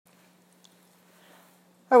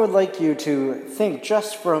I would like you to think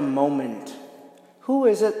just for a moment, who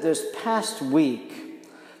is it this past week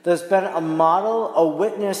that's been a model, a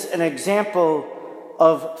witness, an example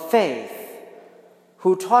of faith,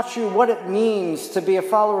 who taught you what it means to be a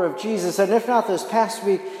follower of Jesus, and if not this past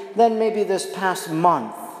week, then maybe this past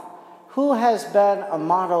month? Who has been a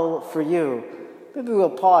model for you? Maybe we'll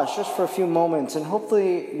pause just for a few moments, and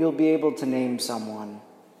hopefully you'll be able to name someone.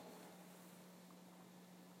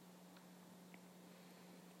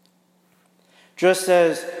 Just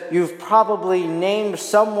as you've probably named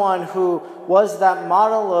someone who was that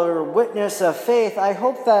model or witness of faith, I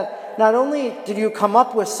hope that not only did you come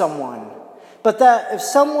up with someone, but that if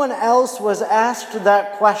someone else was asked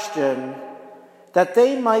that question, that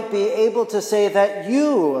they might be able to say that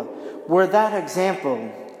you were that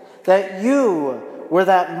example, that you were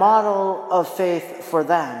that model of faith for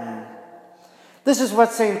them. This is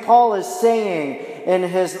what St. Paul is saying in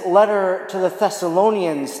his letter to the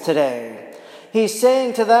Thessalonians today. He's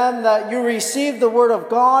saying to them that you received the word of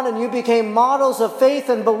God and you became models of faith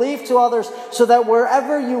and belief to others, so that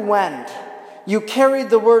wherever you went, you carried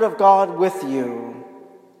the word of God with you.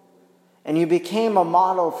 And you became a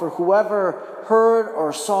model for whoever heard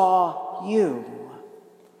or saw you.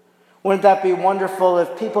 Wouldn't that be wonderful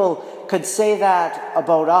if people could say that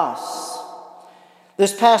about us?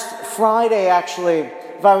 This past Friday, actually,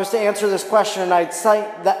 if I was to answer this question, I'd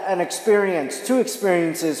cite two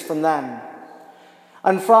experiences from them.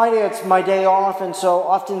 On Friday, it's my day off, and so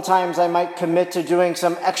oftentimes I might commit to doing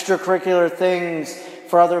some extracurricular things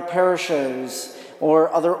for other parishes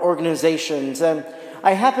or other organizations. And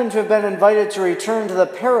I happen to have been invited to return to the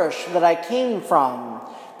parish that I came from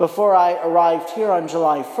before I arrived here on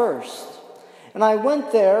July 1st. And I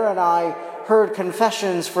went there and I heard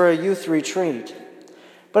confessions for a youth retreat.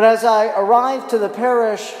 But as I arrived to the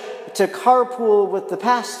parish to carpool with the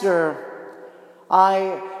pastor,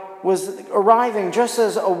 I was arriving just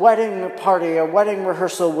as a wedding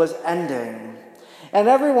rehearsal was ending. And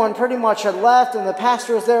everyone pretty much had left, and the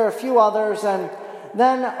pastor was there, a few others, and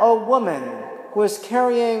then a woman who was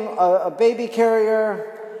carrying a baby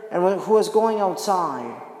carrier and who was going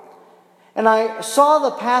outside. And I saw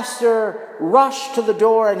the pastor rush to the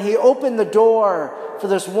door, and he opened the door for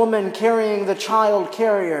this woman carrying the child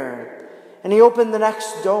carrier. And he opened the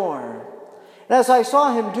next door. And as I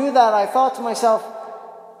saw him do that, I thought to myself,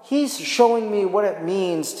 he's showing me what it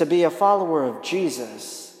means to be a follower of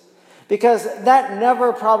Jesus. Because that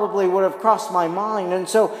never probably would have crossed my mind. And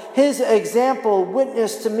so his example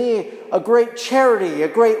witnessed to me a great charity, a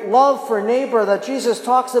great love for neighbor that Jesus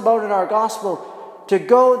talks about in our gospel, to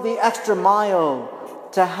go the extra mile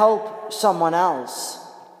to help someone else.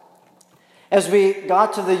 As we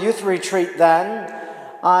got to the youth retreat then,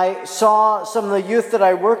 I saw some of the youth that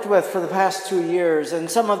I worked with for the past 2 years, and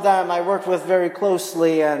some of them I worked with very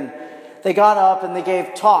closely, and they got up and they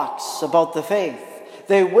gave talks about the faith.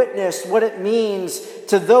 They witnessed what it means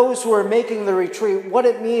to those who are making the retreat, what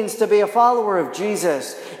it means to be a follower of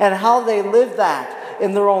Jesus, and how they live that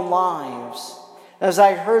in their own lives. As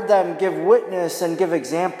I heard them give witness and give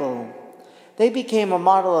example, they became a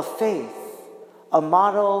model of faith, a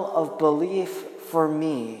model of belief for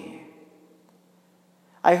me.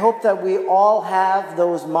 I hope that we all have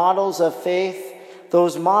those models of faith,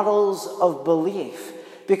 those models of belief,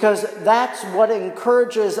 because that's what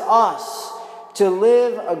encourages us to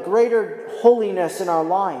live a greater holiness in our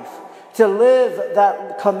life, to live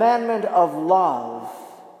that commandment of love.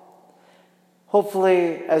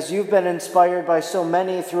 Hopefully, as you've been inspired by so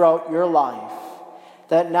many throughout your life,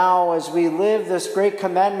 that now as we live this great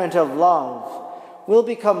commandment of love, we'll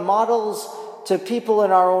become models to people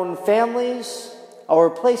in our own families, our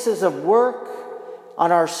places of work,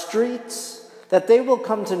 on our streets, that they will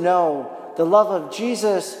come to know the love of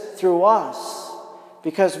Jesus through us,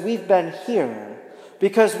 because we've been here,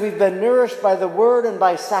 because we've been nourished by the word and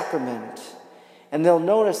by sacrament. And they'll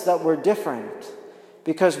notice that we're different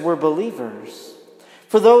because we're believers.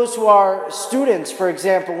 For those who are students, for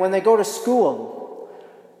example, when they go to school,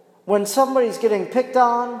 when somebody's getting picked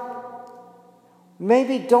on,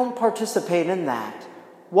 maybe don't participate in that.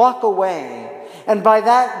 Walk away. And by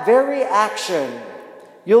that very action,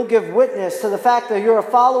 you'll give witness to the fact that you're a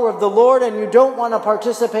follower of the Lord and you don't want to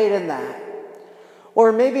participate in that.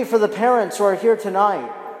 Or maybe for the parents who are here tonight,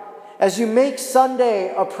 as you make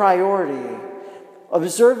Sunday a priority,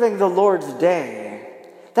 observing the Lord's Day,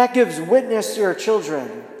 that gives witness to your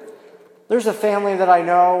children. There's a family that I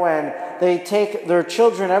know, and they take their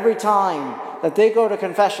children every time that they go to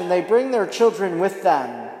confession. They bring their children with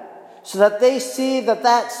them so that they see that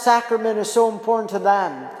that sacrament is so important to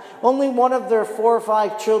them. Only one of their 4 or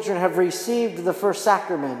 5 children have received the first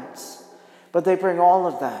sacraments. but they bring all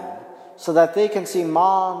of them so that they can see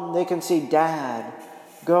mom, they can see dad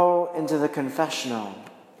go into the confessional.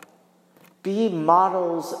 Be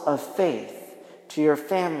models of faith to your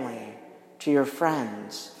family, to your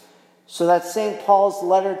friends, so that St. Paul's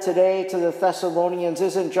letter today to the Thessalonians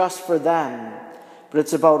isn't just for them, but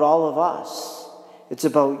it's about all of us. It's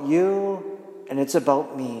about you and it's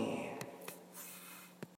about me.